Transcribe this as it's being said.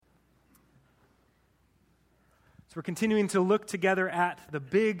So we're continuing to look together at the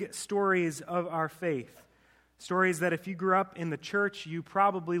big stories of our faith. Stories that if you grew up in the church, you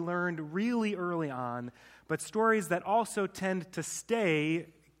probably learned really early on, but stories that also tend to stay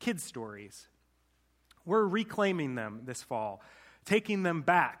kids' stories. We're reclaiming them this fall, taking them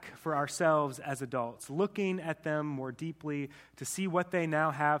back for ourselves as adults, looking at them more deeply to see what they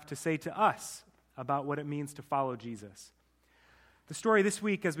now have to say to us about what it means to follow Jesus. The story this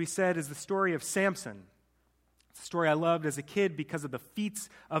week, as we said, is the story of Samson. It's a story I loved as a kid because of the feats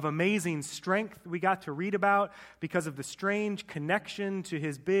of amazing strength we got to read about, because of the strange connection to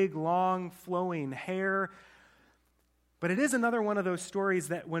his big, long, flowing hair. But it is another one of those stories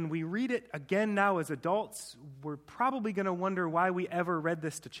that when we read it again now as adults, we're probably going to wonder why we ever read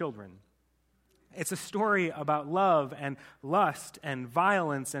this to children. It's a story about love and lust and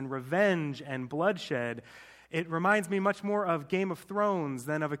violence and revenge and bloodshed. It reminds me much more of Game of Thrones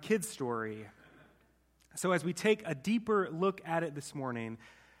than of a kid's story. So as we take a deeper look at it this morning,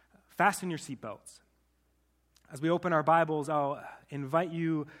 fasten your seatbelts. As we open our Bibles, I'll invite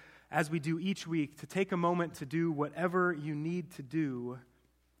you, as we do each week, to take a moment to do whatever you need to do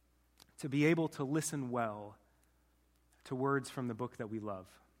to be able to listen well to words from the book that we love.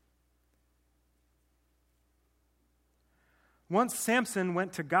 Once Samson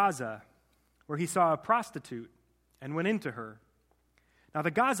went to Gaza, where he saw a prostitute and went into her. Now the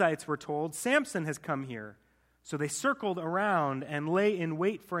Gazites were told, "Samson has come here." So they circled around and lay in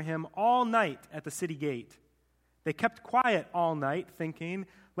wait for him all night at the city gate. They kept quiet all night, thinking,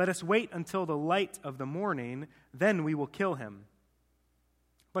 "Let us wait until the light of the morning, then we will kill him."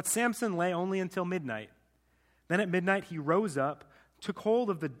 But Samson lay only until midnight. Then at midnight he rose up, took hold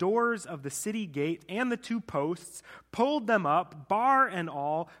of the doors of the city gate and the two posts, pulled them up, bar and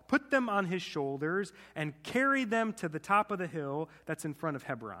all, put them on his shoulders, and carried them to the top of the hill that's in front of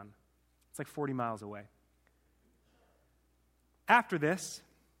Hebron. It's like 40 miles away. After this,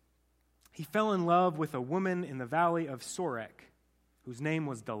 he fell in love with a woman in the valley of Sorek, whose name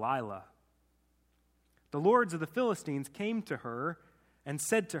was Delilah. The lords of the Philistines came to her and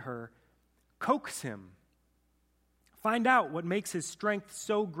said to her, "Coax him. Find out what makes his strength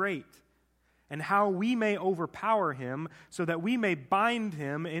so great, and how we may overpower him, so that we may bind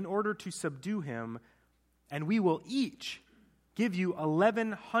him in order to subdue him, and we will each give you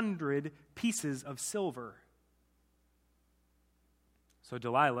 1,100 pieces of silver." So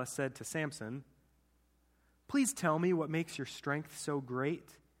Delilah said to Samson, "Please tell me what makes your strength so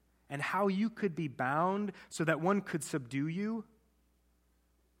great, and how you could be bound so that one could subdue you."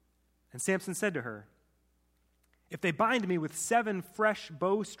 And Samson said to her, "If they bind me with 7 fresh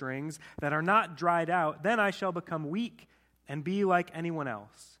bowstrings that are not dried out, then I shall become weak and be like anyone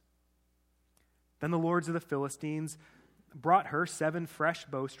else." Then the lords of the Philistines brought her 7 fresh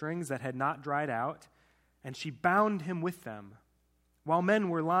bowstrings that had not dried out, and she bound him with them. While men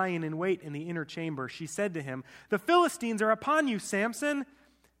were lying in wait in the inner chamber, she said to him, "The Philistines are upon you, Samson."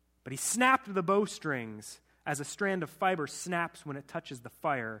 But he snapped the bowstrings as a strand of fiber snaps when it touches the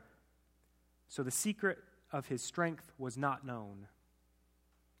fire. So the secret of his strength was not known.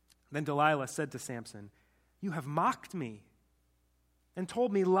 Then Delilah said to Samson, "You have mocked me and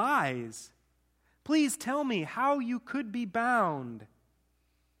told me lies. Please tell me how you could be bound."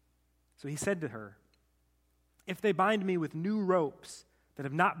 So he said to her, "If they bind me with new ropes that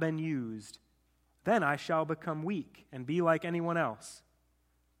have not been used, then I shall become weak and be like anyone else."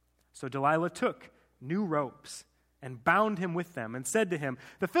 So Delilah took new ropes and bound him with them and said to him,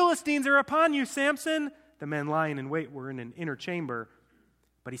 "The Philistines are upon you, Samson." The men lying in wait were in an inner chamber,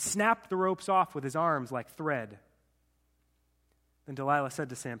 but he snapped the ropes off with his arms like thread. Then Delilah said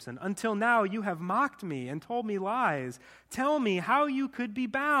to Samson, "Until now you have mocked me and told me lies. Tell me how you could be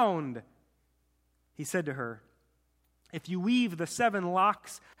bound." He said to her, "If you weave the 7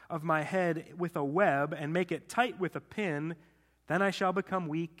 locks of my head with a web and make it tight with a pin, then I shall become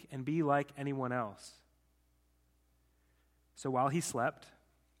weak and be like anyone else." So while he slept,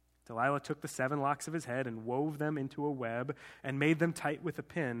 Delilah took the 7 locks of his head and wove them into a web and made them tight with a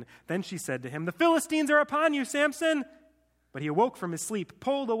pin. Then she said to him, "The Philistines are upon you, Samson." But he awoke from his sleep,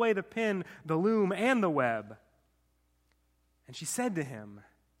 pulled away the pin, the loom, and the web. And she said to him,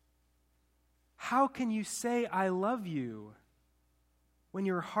 "How can you say I love you when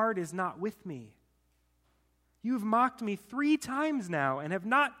your heart is not with me? You have mocked me 3 times now and have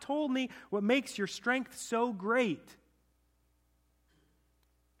not told me what makes your strength so great."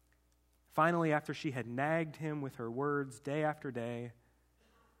 Finally, after she had nagged him with her words day after day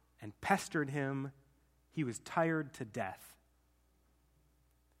and pestered him, he was tired to death.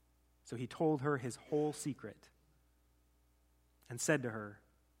 So he told her his whole secret and said to her,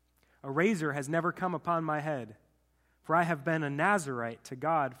 "A razor has never come upon my head, for I have been a Nazirite to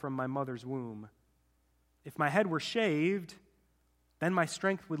God from my mother's womb. If my head were shaved, then my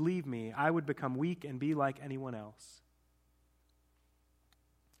strength would leave me. I would become weak and be like anyone else."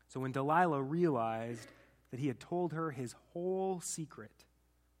 So when Delilah realized that he had told her his whole secret,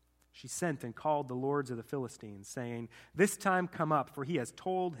 she sent and called the lords of the Philistines, saying, "This time come up, for he has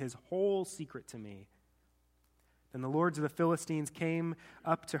told his whole secret to me." Then the lords of the Philistines came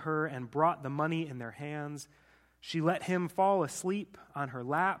up to her and brought the money in their hands. She let him fall asleep on her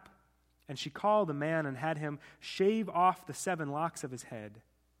lap, and she called a man and had him shave off the 7 locks of his head.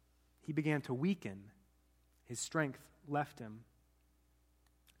 He began to weaken. His strength left him.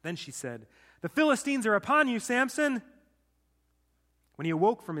 Then she said, "The Philistines are upon you, Samson." When he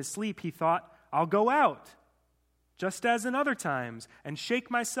awoke from his sleep, he thought, "I'll go out, just as in other times, and shake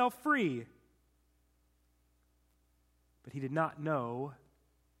myself free." But he did not know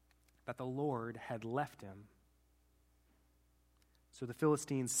that the Lord had left him. So the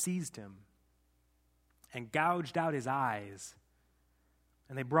Philistines seized him and gouged out his eyes.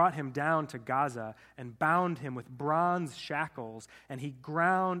 And they brought him down to Gaza and bound him with bronze shackles, and he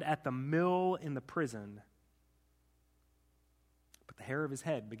ground at the mill in the prison. But the hair of his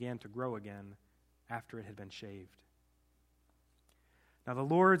head began to grow again after it had been shaved. Now the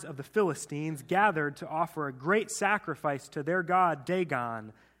lords of the Philistines gathered to offer a great sacrifice to their god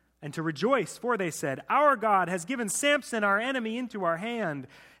Dagon, and to rejoice, for they said, "Our God has given Samson, our enemy, into our hand."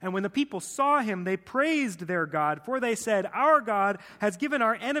 And when the people saw him, they praised their God, for they said, "Our God has given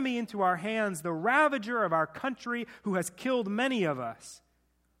our enemy into our hands, the ravager of our country, who has killed many of us."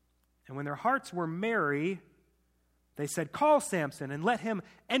 And when their hearts were merry, they said, "Call Samson and let him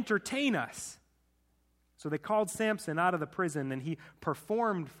entertain us." So they called Samson out of the prison, and he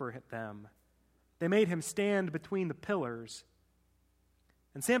performed for them. They made him stand between the pillars.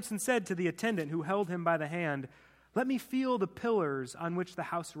 And Samson said to the attendant who held him by the hand, "Let me feel the pillars on which the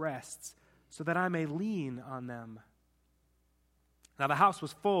house rests, so that I may lean on them." Now the house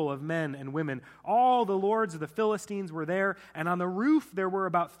was full of men and women. All the lords of the Philistines were there, and on the roof there were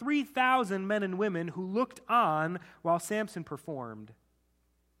about 3,000 men and women who looked on while Samson performed.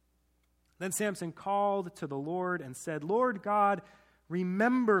 Then Samson called to the Lord and said, "Lord God,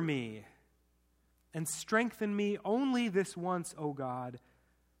 remember me and strengthen me only this once, O God,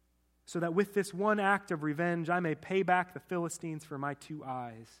 so that with this one act of revenge I may pay back the Philistines for my 2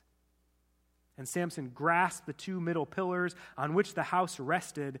 eyes." And Samson grasped the 2 middle pillars on which the house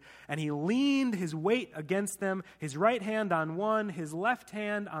rested, and he leaned his weight against them, his right hand on one, his left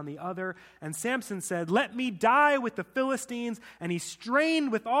hand on the other. And Samson said, "Let me die with the Philistines." And he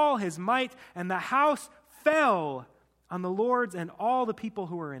strained with all his might, and the house fell on the lords and all the people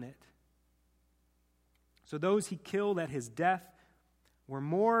who were in it. So those he killed at his death were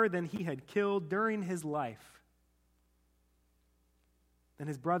more than he had killed during his life. Then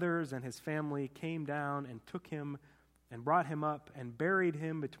his brothers and his family came down and took him and brought him up and buried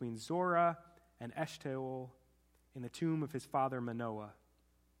him between Zorah and Eshtaol in the tomb of his father Manoah.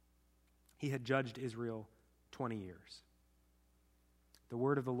 He had judged Israel 20 years. The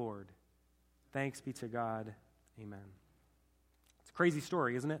word of the Lord. Thanks be to God. Amen. It's a crazy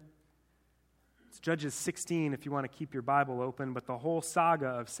story, isn't it? It's Judges 16 if you want to keep your Bible open, but the whole saga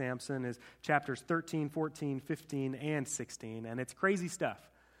of Samson is chapters 13, 14, 15, and 16, and it's crazy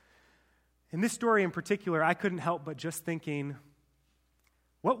stuff. In this story in particular, I couldn't help but just thinking,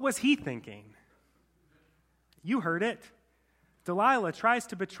 what was he thinking? You heard it. Delilah tries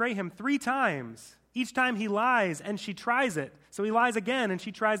to betray him 3 times. Each time he lies, and she tries it. So he lies again, and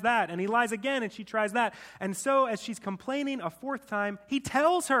she tries that, and he lies again, and she tries that. And so as she's complaining a 4th time, he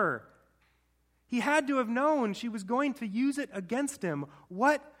tells her. He had to have known she was going to use it against him.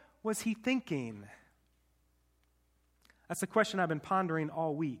 What was he thinking? That's the question I've been pondering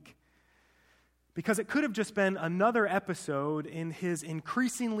all week. Because it could have just been another episode in his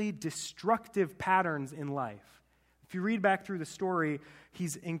increasingly destructive patterns in life. If you read back through the story,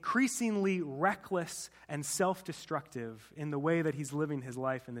 he's increasingly reckless and self-destructive in the way that he's living his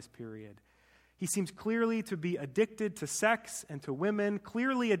life in this period. He seems clearly to be addicted to sex and to women,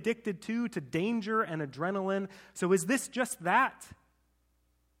 clearly addicted to danger and adrenaline. So is this just that?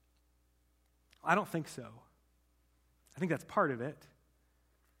 I don't think so. I think that's part of it,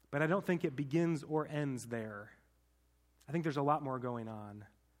 but I don't think it begins or ends there. I think there's a lot more going on.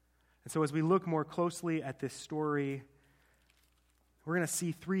 And so as we look more closely at this story, we're going to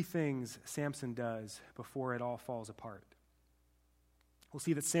see 3 things Samson does before it all falls apart. We'll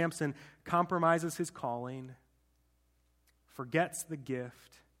see that Samson compromises his calling, forgets the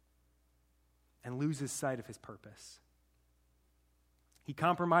gift, and loses sight of his purpose. He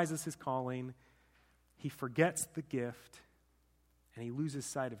compromises his calling, he forgets the gift, and he loses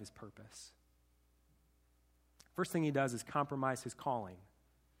sight of his purpose. First thing he does is compromise his calling.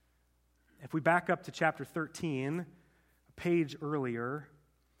 If we back up to chapter 13, a page earlier,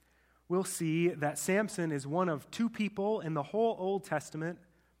 we'll see that Samson is one of two people in the whole Old Testament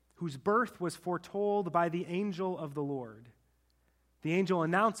whose birth was foretold by the angel of the Lord. The angel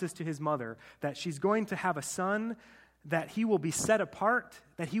announces to his mother that she's going to have a son, that he will be set apart,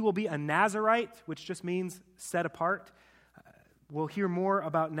 that he will be a Nazirite, which just means set apart. We'll hear more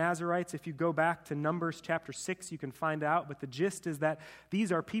about Nazirites. If you go back to Numbers chapter 6, you can find out. But the gist is that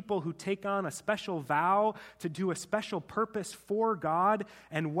these are people who take on a special vow to do a special purpose for God.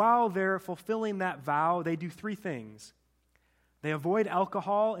 And while they're fulfilling that vow, they do three things. They avoid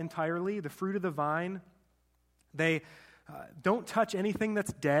alcohol entirely, the fruit of the vine. They don't touch anything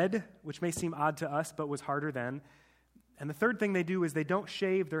that's dead, which may seem odd to us, but was harder then. And the third thing they do is they don't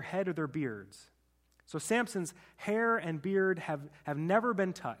shave their head or their beards. So Samson's hair and beard have never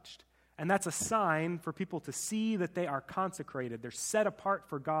been touched. And that's a sign for people to see that they are consecrated. They're set apart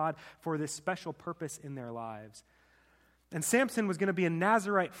for God for this special purpose in their lives. And Samson was going to be a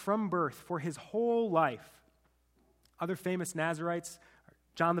Nazirite from birth for his whole life. Other famous Nazirites,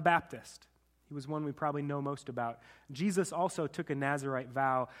 John the Baptist. He was one we probably know most about. Jesus also took a Nazirite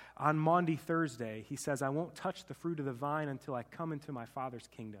vow on Maundy Thursday. He says, I won't touch the fruit of the vine until I come into my Father's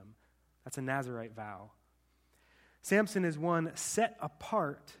kingdom. That's a Nazirite vow. Samson is one set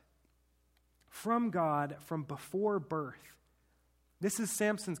apart from God from before birth. This is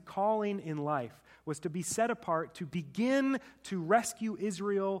Samson's calling in life, was to be set apart to begin to rescue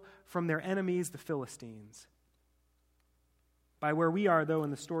Israel from their enemies, the Philistines. By where we are, though,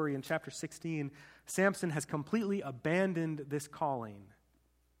 in the story in chapter 16, Samson has completely abandoned this calling.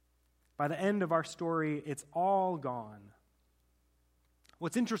 By the end of our story, it's all gone.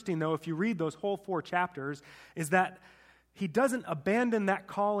 What's interesting, though, if you read those whole 4 chapters, is that he doesn't abandon that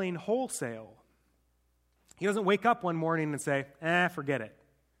calling wholesale. He doesn't wake up one morning and say, forget it,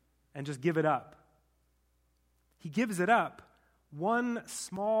 and just give it up. He gives it up one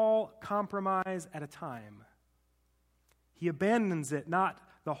small compromise at a time. He abandons it, not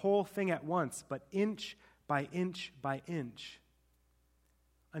the whole thing at once, but inch by inch by inch.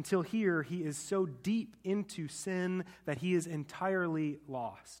 Until here, he is so deep into sin that he is entirely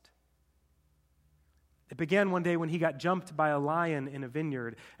lost. It began one day when he got jumped by a lion in a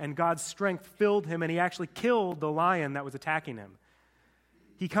vineyard, and God's strength filled him, and he actually killed the lion that was attacking him.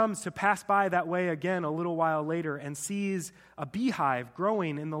 He comes to pass by that way again a little while later and sees a beehive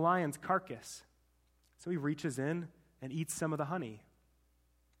growing in the lion's carcass. So he reaches in and eats some of the honey.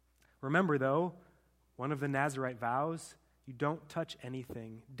 Remember, though, one of the Nazirite vows, you don't touch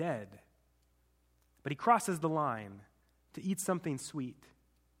anything dead. But he crosses the line to eat something sweet,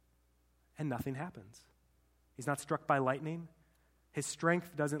 and nothing happens. He's not struck by lightning. His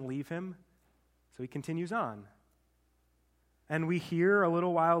strength doesn't leave him, so he continues on. And we hear a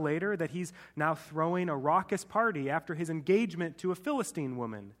little while later that he's now throwing a raucous party after his engagement to a Philistine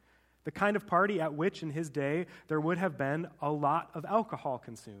woman, the kind of party at which, in his day, there would have been a lot of alcohol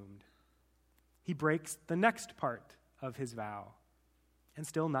consumed. He breaks the next part of his vow, and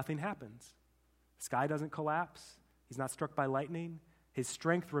still nothing happens. The sky doesn't collapse. He's not struck by lightning. His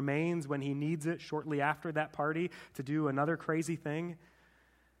strength remains when he needs it shortly after that party to do another crazy thing.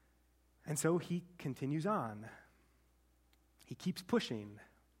 And so he continues on. He keeps pushing.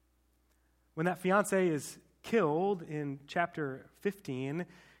 When that fiancé is killed in chapter 15,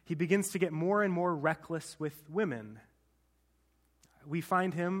 he begins to get more and more reckless with women. We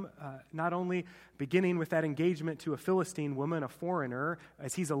find him not only beginning with that engagement to a Philistine woman, a foreigner,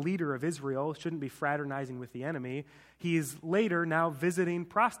 as he's a leader of Israel, shouldn't be fraternizing with the enemy. He's later now visiting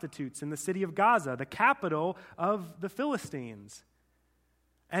prostitutes in the city of Gaza, the capital of the Philistines.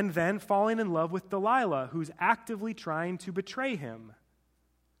 And then falling in love with Delilah, who's actively trying to betray him.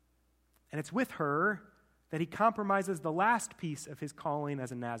 And it's with her that he compromises the last piece of his calling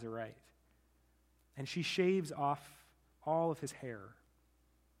as a Nazirite. And she shaves off all of his hair.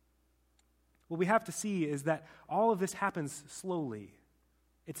 What we have to see is that all of this happens slowly.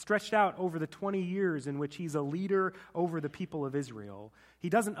 It's stretched out over the 20 years in which he's a leader over the people of Israel. He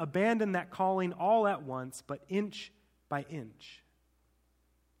doesn't abandon that calling all at once, but inch by inch.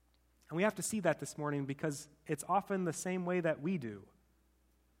 And we have to see that this morning because it's often the same way that we do.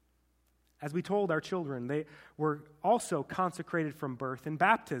 As we told our children, they were also consecrated from birth in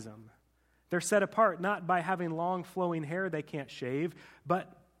baptism. They're set apart not by having long flowing hair they can't shave, but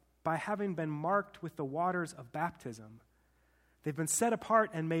by having been marked with the waters of baptism. They've been set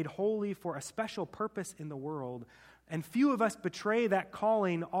apart and made holy for a special purpose in the world, and few of us betray that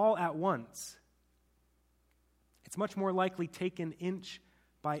calling all at once. It's much more likely taken inch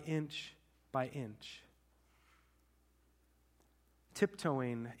by inch by inch,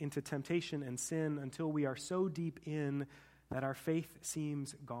 tiptoeing into temptation and sin until we are so deep in that our faith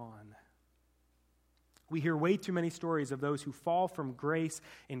seems gone. We hear way too many stories of those who fall from grace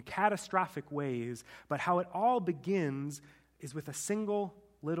in catastrophic ways, but how it all begins is with a single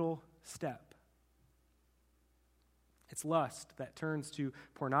little step. It's lust that turns to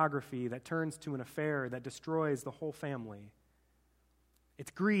pornography, that turns to an affair that destroys the whole family. It's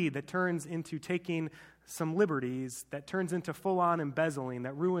greed that turns into taking some liberties, that turns into full-on embezzling,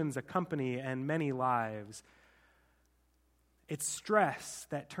 that ruins a company and many lives. It's stress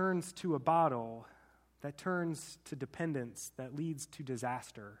that turns to a bottle, that turns to dependence, that leads to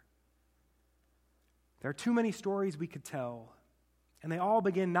disaster. There are too many stories we could tell, and they all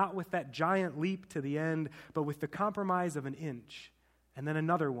begin not with that giant leap to the end, but with the compromise of an inch, and then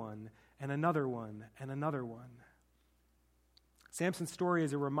another one, and another one, and another one. Samson's story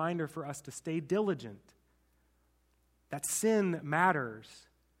is a reminder for us to stay diligent, that sin matters,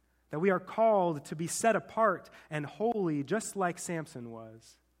 that we are called to be set apart and holy just like Samson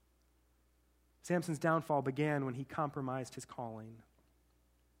was. Samson's downfall began when he compromised his calling.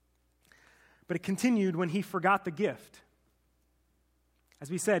 But it continued when he forgot the gift. As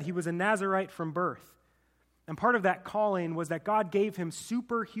we said, he was a Nazirite from birth. And part of that calling was that God gave him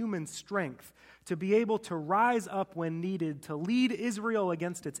superhuman strength to be able to rise up when needed to lead Israel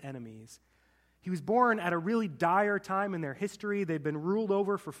against its enemies. He was born at a really dire time in their history. They'd been ruled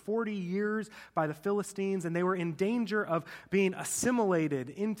over for 40 years by the Philistines, and they were in danger of being assimilated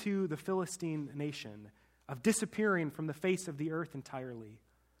into the Philistine nation, of disappearing from the face of the earth entirely.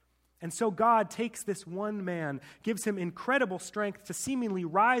 And so God takes this one man, gives him incredible strength to seemingly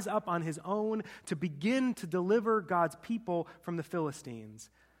rise up on his own to begin to deliver God's people from the Philistines.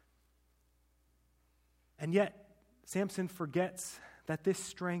 And yet, Samson forgets that this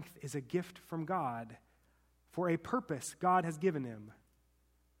strength is a gift from God for a purpose God has given him.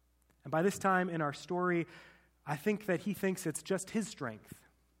 And by this time in our story, I think that he thinks it's just his strength,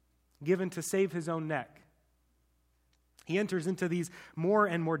 given to save his own neck. He enters into these more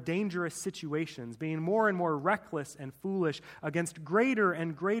and more dangerous situations, being more and more reckless and foolish against greater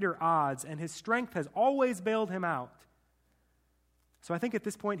and greater odds, and his strength has always bailed him out. So I think at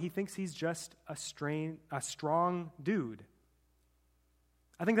this point he thinks he's just a strong dude.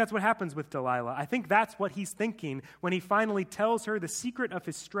 I think that's what happens with Delilah. I think that's what he's thinking when he finally tells her the secret of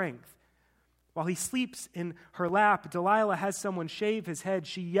his strength. While he sleeps in her lap, Delilah has someone shave his head.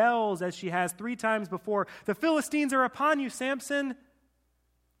 She yells, as she has 3 times before, "The Philistines are upon you, Samson!"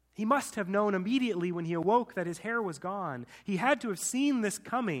 He must have known immediately when he awoke that his hair was gone. He had to have seen this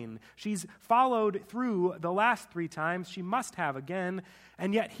coming. She's followed through the last 3 times. She must have again.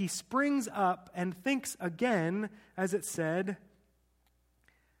 And yet he springs up and thinks again, as it said,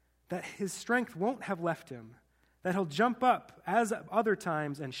 that his strength won't have left him, that he'll jump up as other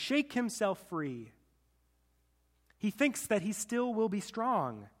times and shake himself free. He thinks that he still will be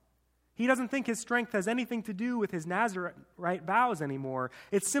strong. He doesn't think his strength has anything to do with his Nazirite vows anymore.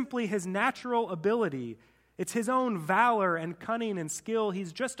 It's simply his natural ability. It's his own valor and cunning and skill.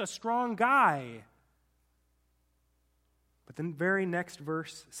 He's just a strong guy. But the very next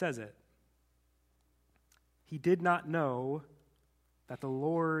verse says it. He did not know that the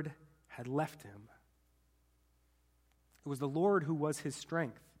Lord had left him. It was the Lord who was his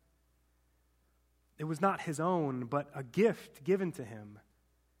strength. It was not his own, but a gift given to him.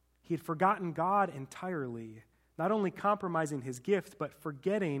 He had forgotten God entirely, not only compromising his gift, but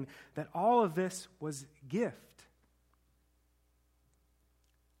forgetting that all of this was gift.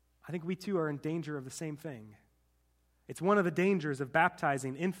 I think we too are in danger of the same thing. It's one of the dangers of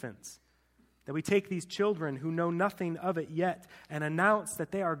baptizing infants, that we take these children who know nothing of it yet and announce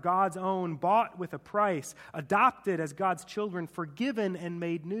that they are God's own, bought with a price, adopted as God's children, forgiven and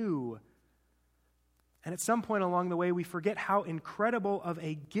made new. And at some point along the way, we forget how incredible of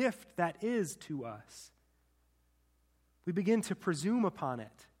a gift that is to us. We begin to presume upon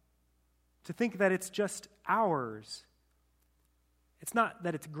it, to think that it's just ours. It's not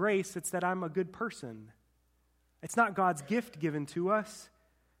that it's grace, it's that I'm a good person. It's not God's gift given to us.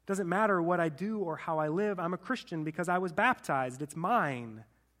 It doesn't matter what I do or how I live. I'm a Christian because I was baptized. It's mine.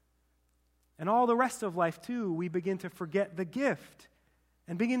 And all the rest of life, too, we begin to forget the gift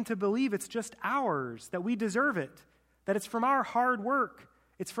and begin to believe it's just ours, that we deserve it, that it's from our hard work,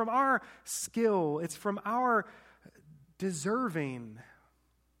 it's from our skill, it's from our deserving.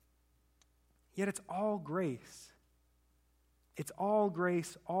 Yet it's all grace. It's all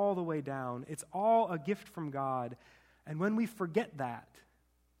grace all the way down. It's all a gift from God. And when we forget that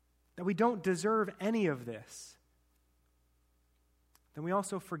we don't deserve any of this, then we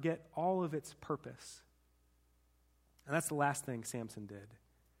also forget all of its purpose. And that's the last thing Samson did.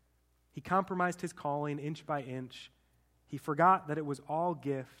 He compromised his calling inch by inch. He forgot that it was all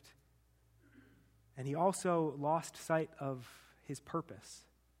gift. And he also lost sight of his purpose.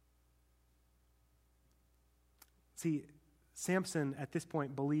 See, Samson at this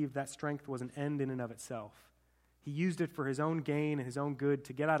point believed that strength was an end in and of itself. He used it for his own gain and his own good,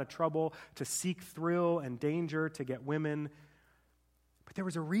 to get out of trouble, to seek thrill and danger, to get women. But there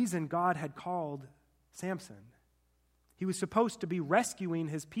was a reason God had called Samson. He was supposed to be rescuing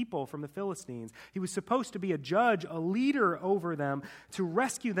his people from the Philistines. He was supposed to be a judge, a leader over them, to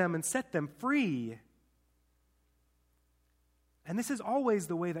rescue them and set them free. And this is always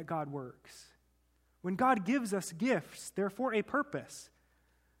the way that God works. When God gives us gifts, they're for a purpose.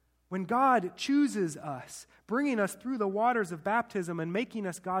 When God chooses us, bringing us through the waters of baptism and making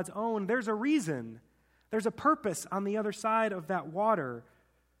us God's own, there's a reason. There's a purpose on the other side of that water.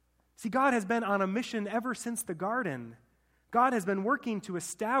 See, God has been on a mission ever since the garden. God has been working to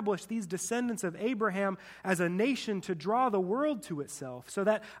establish these descendants of Abraham as a nation to draw the world to itself, so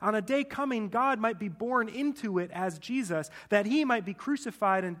that on a day coming, God might be born into it as Jesus, that he might be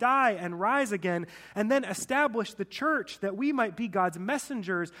crucified and die and rise again, and then establish the church, that we might be God's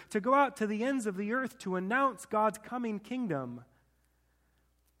messengers to go out to the ends of the earth to announce God's coming kingdom.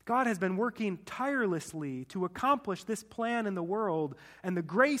 God has been working tirelessly to accomplish this plan in the world, and the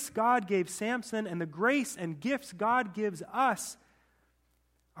grace God gave Samson and the grace and gifts God gives us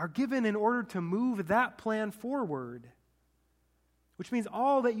are given in order to move that plan forward. Which means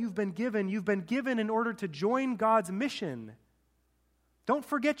all that you've been given in order to join God's mission. Don't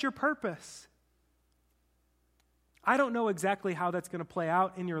forget your purpose. I don't know exactly how that's going to play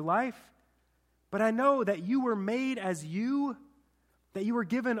out in your life, but I know that you were made as you, that you were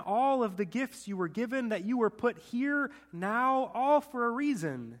given all of the gifts you were given, that you were put here now, all for a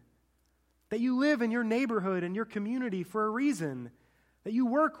reason. That you live in your neighborhood and your community for a reason. That you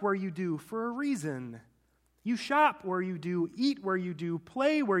work where you do for a reason. You shop where you do, eat where you do,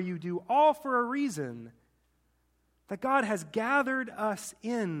 play where you do, all for a reason. That God has gathered us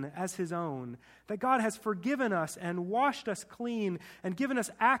in as his own. That God has forgiven us and washed us clean and given us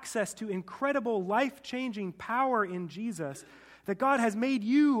access to incredible life-changing power in Jesus. That God has made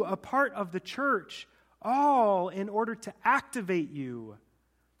you a part of the church, all in order to activate you,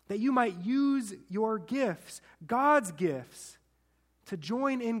 that you might use your gifts, God's gifts, to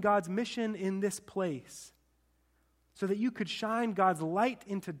join in God's mission in this place, so that you could shine God's light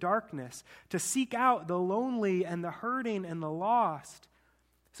into darkness, to seek out the lonely and the hurting and the lost,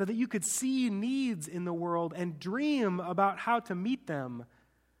 so that you could see needs in the world and dream about how to meet them,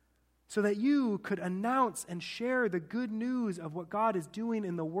 so that you could announce and share the good news of what God is doing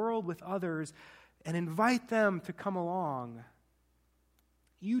in the world with others and invite them to come along.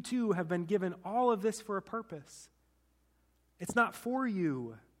 You too have been given all of this for a purpose. It's not for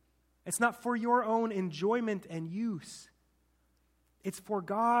you. It's not for your own enjoyment and use. It's for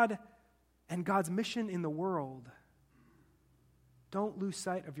God and God's mission in the world. Don't lose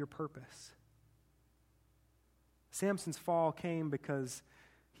sight of your purpose. Samson's fall came because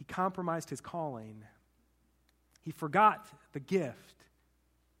he compromised his calling. He forgot the gift.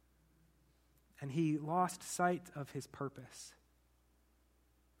 And he lost sight of his purpose.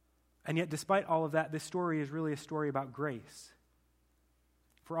 And yet, despite all of that, this story is really a story about grace.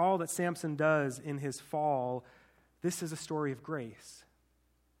 For all that Samson does in his fall, this is a story of grace.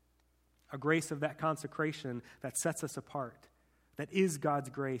 A grace of that consecration that sets us apart, that is God's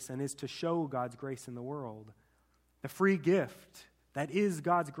grace and is to show God's grace in the world. The free gift that is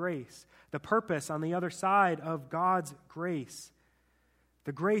God's grace. The purpose on the other side of God's grace.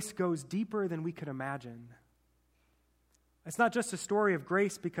 The grace goes deeper than we could imagine. It's not just a story of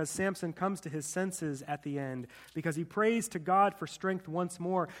grace because Samson comes to his senses at the end, because he prays to God for strength once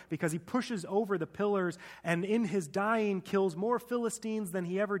more, because he pushes over the pillars and in his dying kills more Philistines than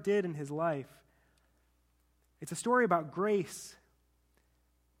he ever did in his life. It's a story about grace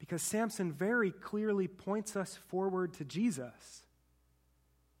because Samson very clearly points us forward to Jesus.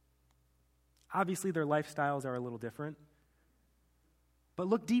 Obviously, their lifestyles are a little different. But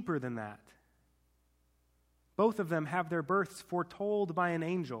look deeper than that. Both of them have their births foretold by an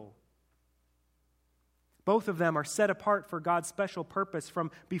angel. Both of them are set apart for God's special purpose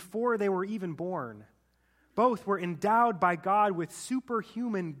from before they were even born. Both were endowed by God with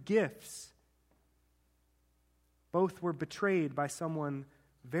superhuman gifts. Both were betrayed by someone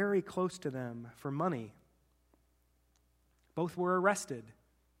very close to them for money. Both were arrested,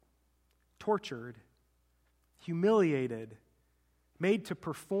 tortured, humiliated, made to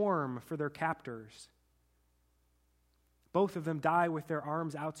perform for their captors. Both of them die with their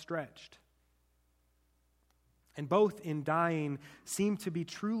arms outstretched. And both in dying seem to be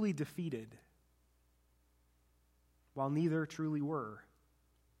truly defeated, while neither truly were.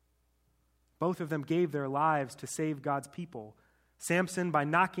 Both of them gave their lives to save God's people. Samson by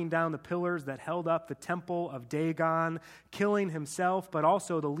knocking down the pillars that held up the temple of Dagon, killing himself, but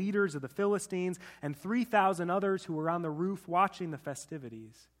also the leaders of the Philistines and 3,000 others who were on the roof watching the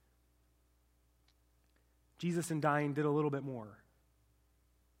festivities. Jesus in dying did a little bit more.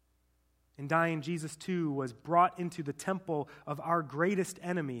 In dying, Jesus too was brought into the temple of our greatest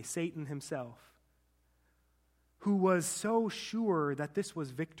enemy, Satan himself, who was so sure that this was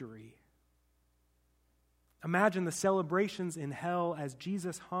victory. Imagine the celebrations in hell as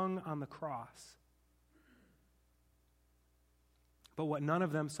Jesus hung on the cross. But what none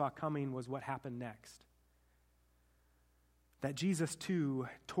of them saw coming was what happened next. That Jesus too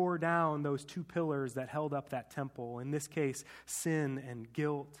tore down those two pillars that held up that temple, in this case, sin and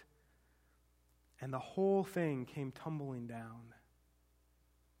guilt. And the whole thing came tumbling down.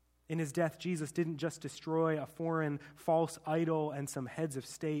 In his death, Jesus didn't just destroy a foreign false idol and some heads of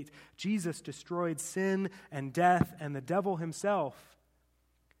state. Jesus destroyed sin and death and the devil himself.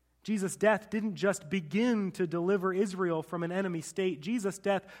 Jesus' death didn't just begin to deliver Israel from an enemy state. Jesus'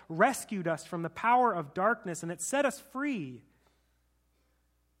 death rescued us from the power of darkness, and it set us free.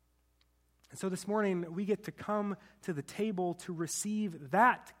 And so this morning, we get to come to the table to receive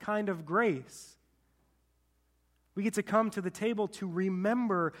that kind of grace. We get to come to the table to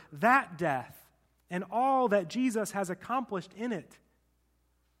remember that death and all that Jesus has accomplished in it.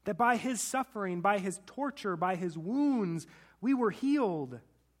 That by his suffering, by his torture, by his wounds, we were healed.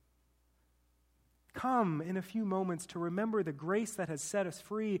 Come in a few moments to remember the grace that has set us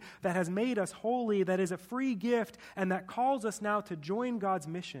free, that has made us holy, that is a free gift, and that calls us now to join God's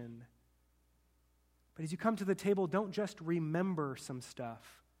mission. But as you come to the table, don't just remember some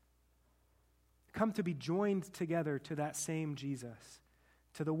stuff. Come to be joined together to that same Jesus,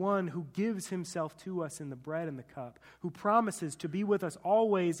 to the one who gives himself to us in the bread and the cup, who promises to be with us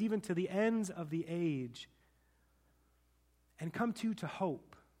always, even to the ends of the age. And come to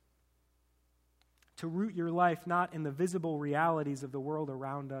hope, to root your life not in the visible realities of the world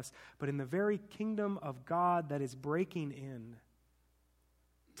around us, but in the very kingdom of God that is breaking in.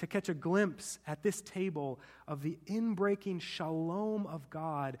 To catch a glimpse at this table of the inbreaking shalom of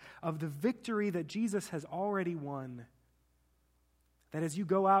God, of the victory that Jesus has already won. That as you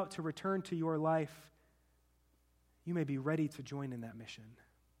go out to return to your life, you may be ready to join in that mission.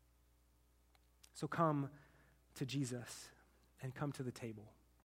 So come to Jesus and come to the table.